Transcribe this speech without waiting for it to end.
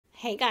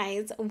Hey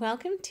guys,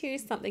 welcome to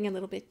something a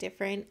little bit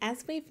different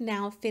as we've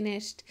now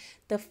finished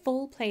the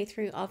full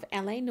playthrough of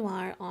LA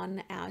Noire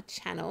on our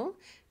channel.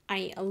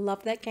 I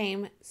love that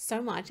game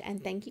so much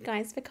and thank you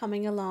guys for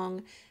coming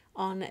along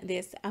on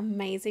this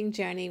amazing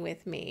journey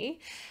with me.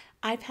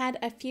 I've had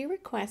a few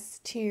requests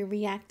to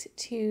react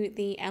to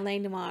the LA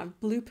Noire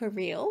blooper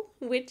reel,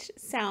 which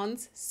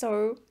sounds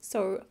so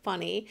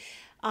funny.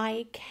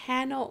 I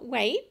cannot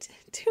wait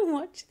to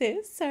watch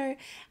this, so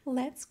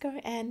let's go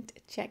and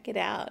check it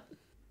out.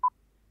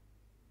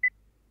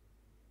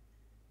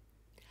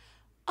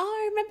 Oh,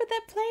 I remember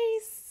that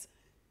place.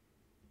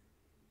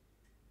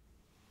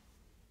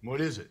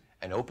 What is it?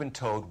 An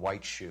open-toed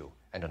white shoe,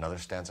 and another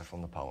stanza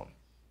from the poem.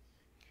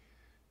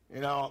 You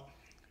know,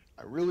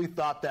 I really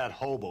thought that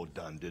hobo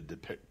done did the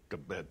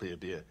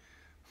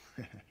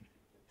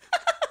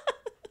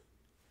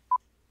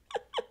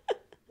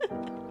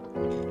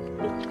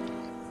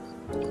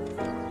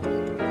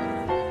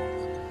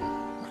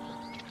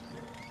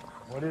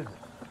What is it?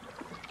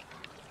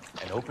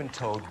 An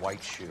open-toed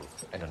white shoe,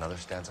 and another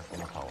stanza from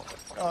the poem.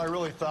 Oh, I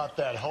really thought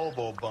that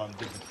hobo bum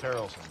did the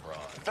Terrell some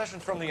broad.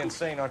 Confessions from the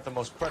insane aren't the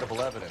most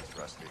credible evidence,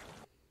 Rusty.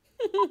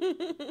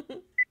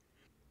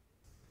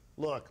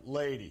 Look,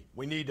 lady,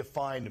 we need to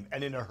find him,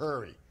 and in a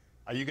hurry.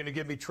 Are you going to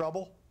give me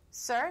trouble?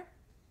 Sir?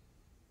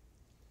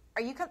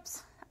 Are you... I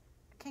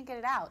can't get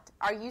it out.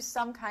 Are you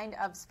some kind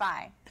of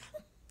spy?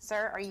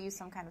 Sir, are you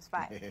some kind of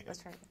spy?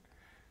 Let's try it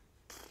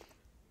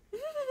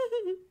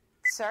again.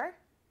 Sir?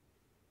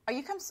 Are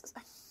you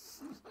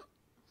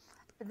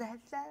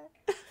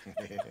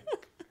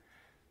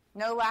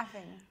No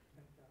laughing.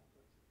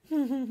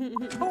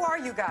 Who are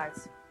you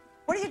guys?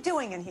 What are you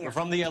doing in here? We're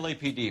from the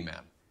LAPD,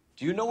 ma'am.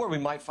 Do you know where we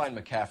might find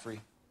McCaffrey?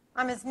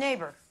 I'm his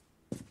neighbor.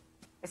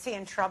 Is he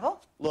in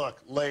trouble?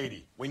 Look,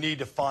 lady, we need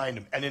to find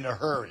him, and in a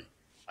hurry.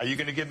 Are you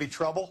going to give me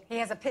trouble? He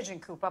has a pigeon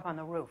coop up on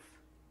the roof.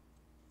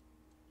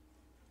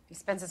 He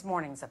spends his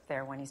mornings up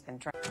there when he's been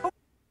drunk.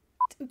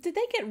 Did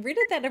they get rid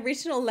of that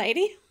original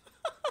lady?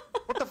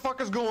 What the fuck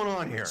is going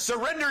on here?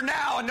 Surrender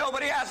now and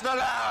nobody has to...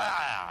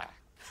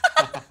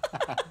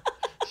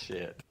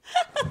 Shit.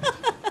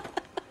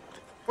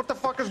 What the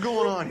fuck is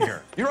going on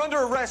here? You're under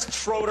arrest,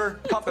 Schroeder.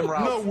 Cuff him,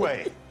 Ralph. No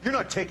way. You're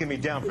not taking me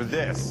down for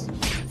this.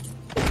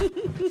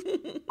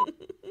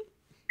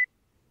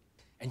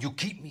 And you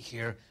keep me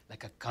here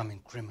like a common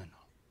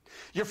criminal.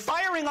 You're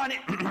firing on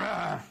it.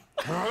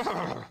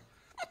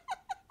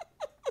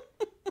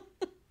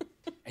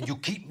 And you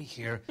keep me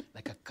here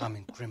like a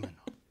common criminal.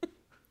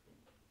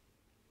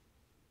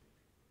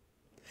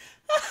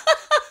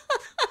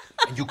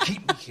 And you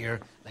keep me here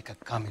like a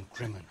common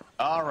criminal.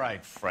 All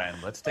right, friend.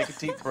 Let's take a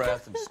deep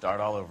breath and start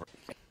all over.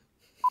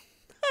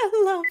 I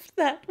loved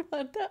that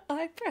one, the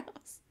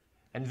eyebrows.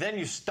 And then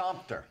you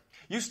stomped her.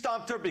 You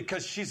stomped her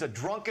because she's a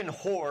drunken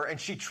whore and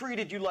she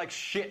treated you like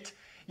shit.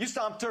 You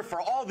stomped her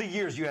for all the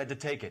years you had to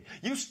take it.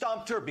 You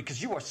stomped her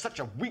because you are such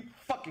a weak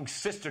fucking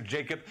sister,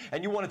 Jacob,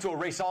 and you wanted to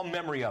erase all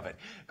memory of it.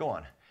 Go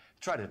on.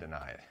 Try to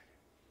deny it.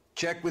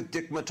 Check with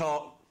Dick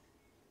Mattal.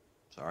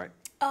 Sorry.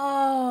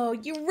 Oh,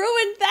 you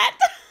ruined that.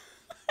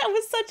 That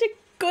was such a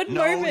good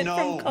moment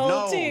from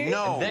Cole, too.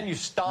 No, and then you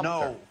stomped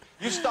her.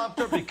 You stomped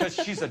her because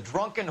she's a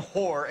drunken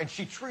whore and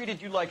she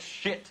treated you like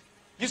shit.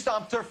 You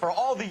stomped her for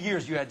all the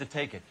years you had to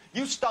take it.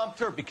 You stomped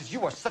her because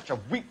you are such a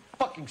weak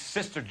fucking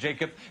sister,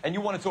 Jacob, and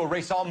you wanted to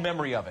erase all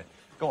memory of it.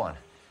 Go on.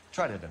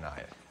 Try to deny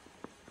it.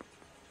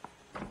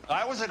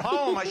 I was at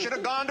home. I should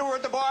have gone to her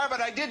at the bar,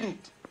 but I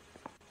didn't.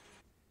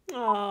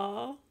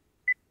 Aww.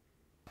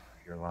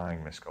 You're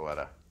lying, Miss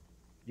Coletta.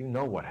 You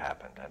know what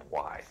happened and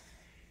why.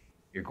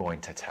 You're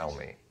going to tell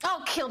me.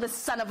 I'll kill this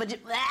son of a...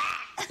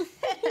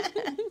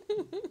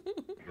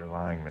 You're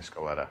lying, Miss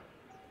Coletta.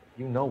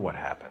 You know what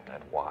happened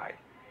and why.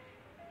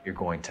 You're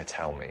going to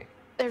tell me.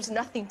 There's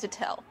nothing to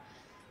tell.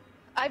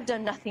 I've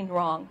done nothing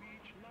wrong.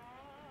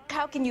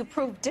 How can you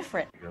prove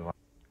different? You're lying.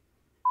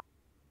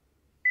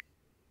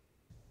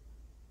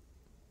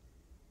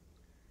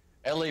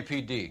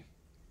 LAPD.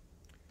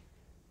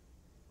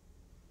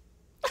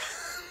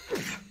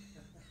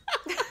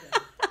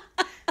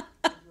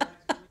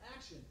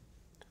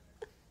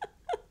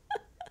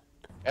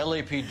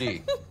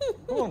 LAPD.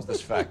 Who owns this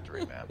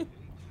factory, ma'am?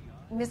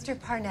 Mr.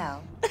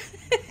 Parnell.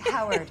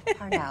 Howard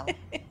Parnell.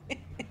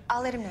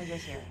 I'll let him know you're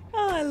here.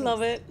 Oh, I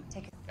love it.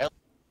 Take it.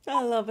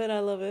 I love it. I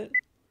love it.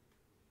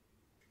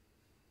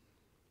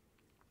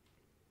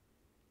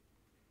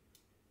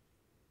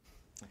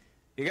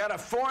 You got a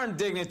foreign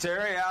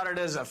dignitary outed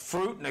as a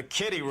fruit and a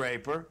kitty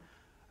raper,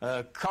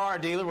 a car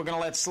dealer we're going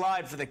to let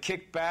slide for the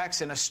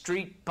kickbacks, and a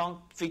street punk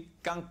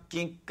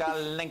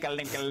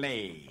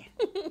linka-linka-lay.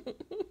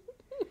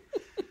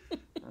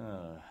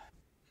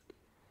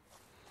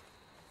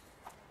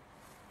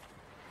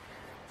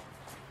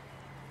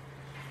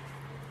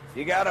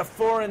 You got a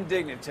foreign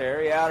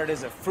dignitary outed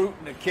as a fruit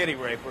and a kitty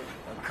raper,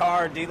 a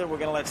car dealer we're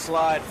going to let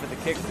slide for the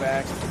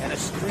kickbacks, and a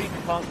street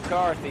punk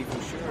car thief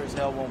who sure as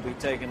hell won't be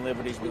taking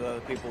liberties with other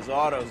people's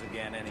autos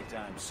again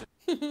anytime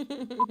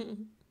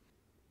soon.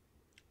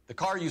 The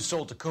car you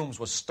sold to Coombs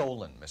was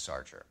stolen, Miss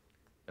Archer.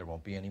 There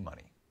won't be any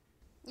money.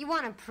 You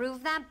want to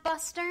prove that,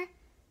 Buster?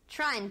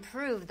 Try and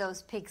prove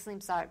those pig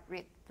slips are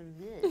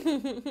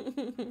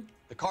The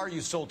car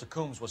you sold to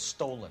Coombs was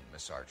stolen,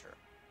 Miss Archer.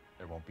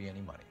 There won't be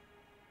any money.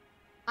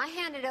 I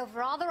handed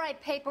over all the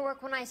right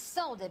paperwork when I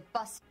sold it,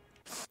 Buster.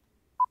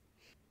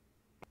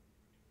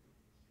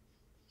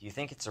 Do you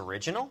think it's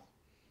original?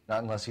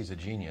 Not unless he's a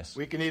genius.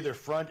 We can either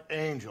front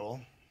Angel,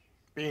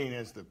 being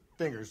as the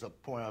fingers up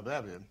point of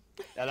evidence,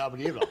 It's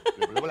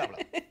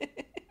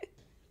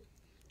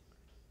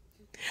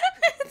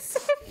so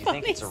You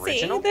funny think it's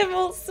original? seeing them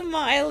all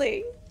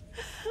smiling.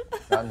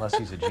 Not unless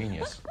he's a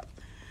genius.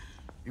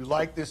 You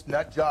like this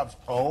nut job's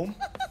poem?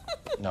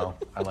 No,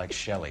 I like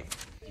Shelley.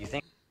 Do you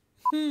think?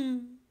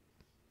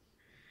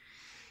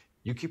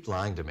 You keep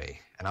lying to me,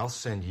 and I'll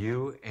send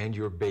you and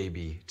your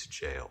baby to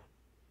jail.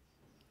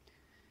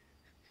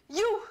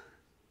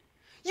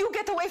 You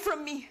get away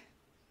from me.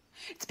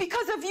 It's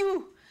because of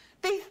you.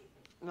 They...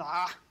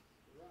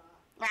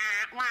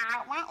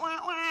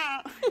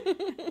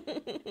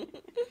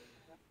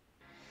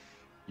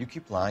 You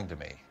keep lying to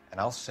me, and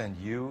I'll send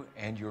you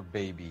and your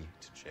baby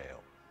to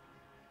jail.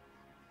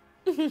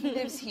 He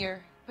lives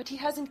here, but he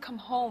hasn't come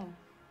home.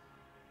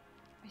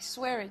 I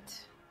swear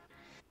it.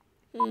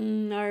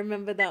 I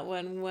remember that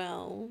one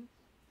well.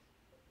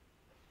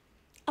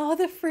 Oh,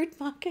 the fruit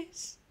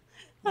market.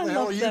 Where the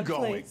hell are you that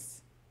going?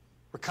 place.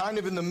 We're kind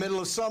of in the middle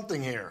of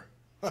something here.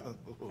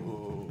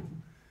 Ooh,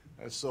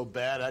 that's so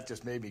bad, that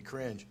just made me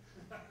cringe.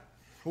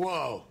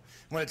 Whoa.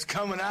 When it's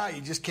coming out,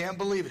 you just can't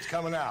believe it's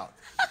coming out.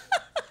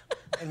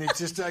 And it's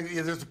just like,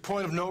 there's a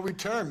point of no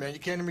return, man. You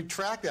can't even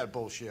retract that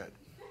bullshit.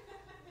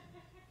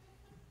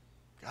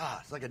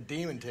 God, it's like a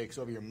demon takes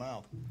over your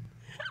mouth.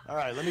 All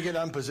right, let me get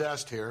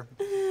unpossessed here.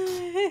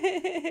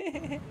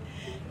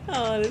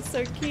 Oh, that's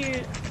so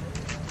cute.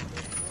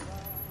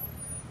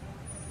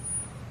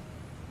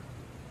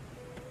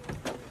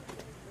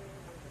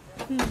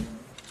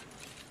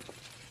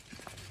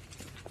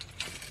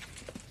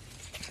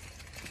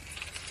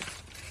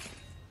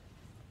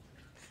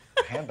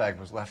 The handbag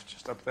was left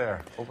just up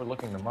there,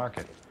 overlooking the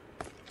market.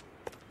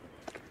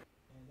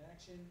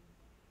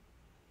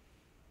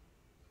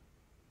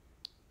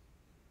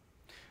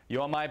 You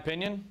want my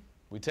opinion?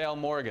 We tail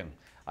Morgan.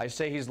 I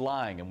say he's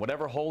lying, and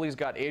whatever hole he's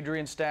got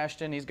Adrian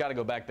stashed in, he's got to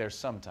go back there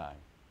sometime.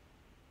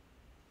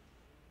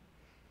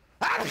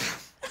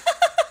 That's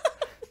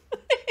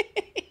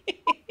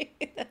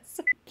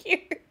so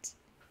cute.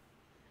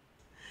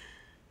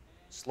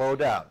 Slow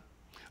down.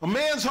 A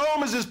man's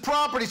home is his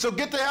property, so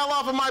get the hell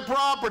off of my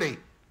property.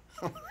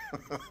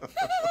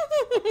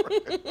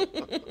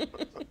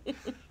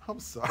 I'm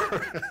sorry.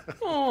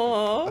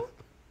 Aww.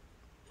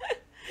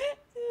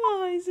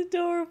 Oh, he's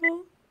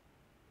adorable.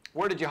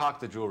 Where did you hawk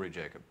the jewelry,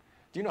 Jacob?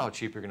 Do you know how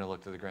cheap you're going to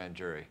look to the grand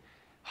jury?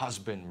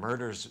 Husband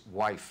murders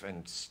wife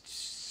and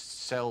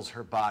sells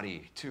her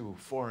body to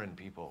foreign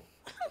people.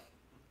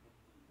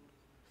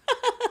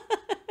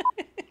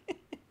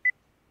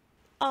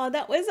 Oh,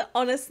 that was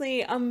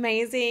honestly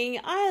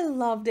amazing. I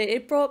loved it.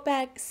 It brought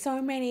back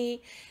so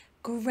many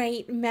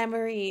great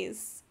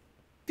memories,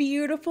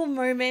 beautiful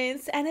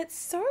moments, and it's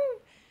so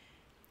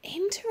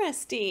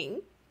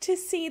interesting to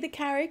see the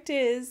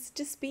characters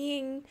just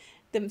being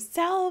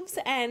themselves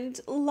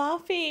and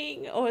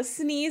laughing or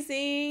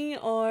sneezing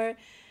or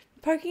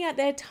poking out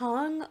their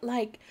tongue.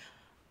 Like,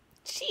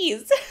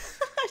 geez,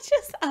 I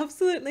just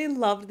absolutely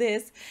love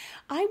this.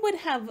 I would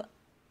have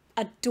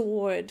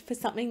adored for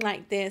something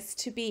like this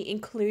to be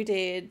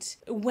included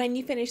when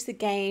you finish the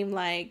game,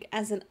 like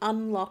as an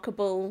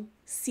unlockable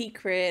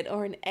secret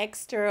or an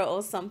extra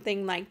or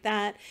something like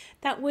that.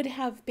 That would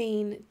have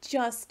been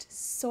just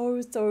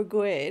so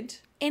good.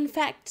 In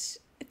fact,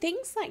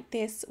 things like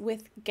this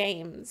with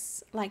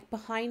games, like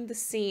behind the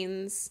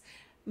scenes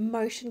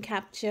motion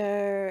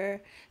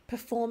capture,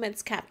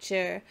 performance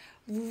capture,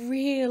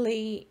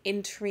 really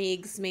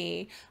intrigues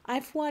me.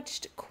 I've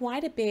watched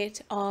quite a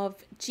bit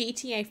of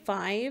GTA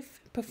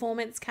 5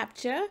 performance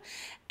capture,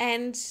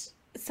 and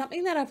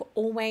something that I've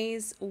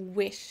always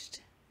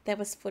wished there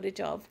was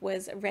footage of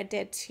was Red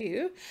Dead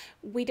 2.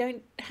 We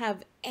don't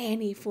have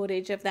any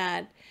footage of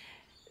that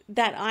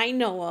I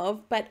know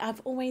of, but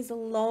I've always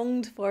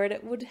longed for it.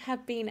 It would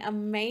have been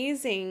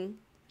amazing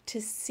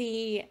to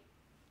see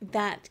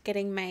that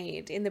getting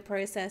made in the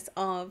process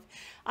of.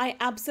 I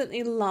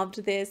absolutely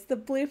loved this. The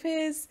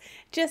bloopers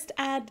just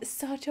add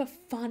such a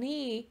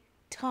funny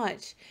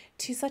touch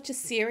to such a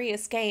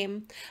serious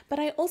game. But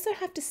I also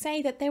have to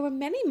say that there were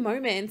many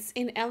moments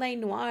in LA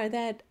Noire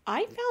that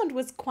I found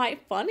was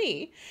quite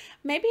funny.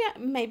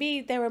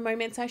 Maybe there were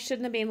moments I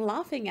shouldn't have been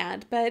laughing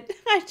at, but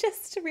I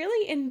just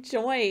really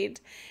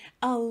enjoyed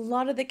a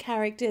lot of the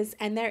characters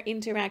and their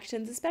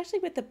interactions, especially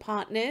with the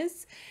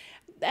partners.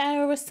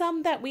 There were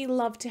some that we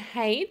love to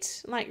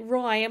hate, like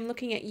Roy, I'm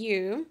looking at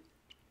you.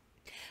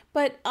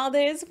 But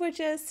others were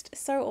just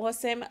so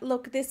awesome.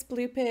 Look, this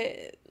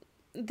blooper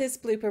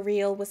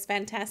reel was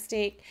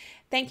fantastic.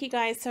 Thank you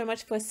guys so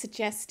much for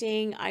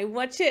suggesting I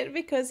watch it,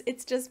 because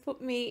it's just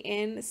put me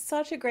in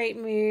such a great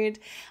mood.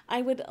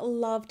 I would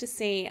love to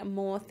see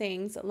more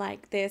things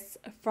like this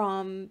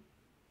from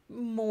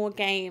more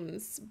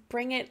games.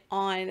 Bring it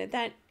on.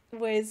 That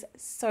was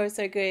so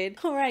good.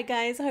 All right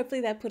guys,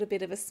 hopefully that put a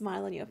bit of a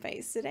smile on your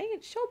face today.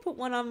 It sure put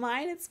one on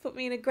mine. It's put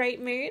me in a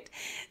great mood.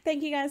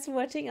 Thank you guys for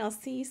watching. I'll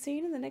see you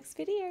soon in the next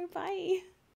video. Bye.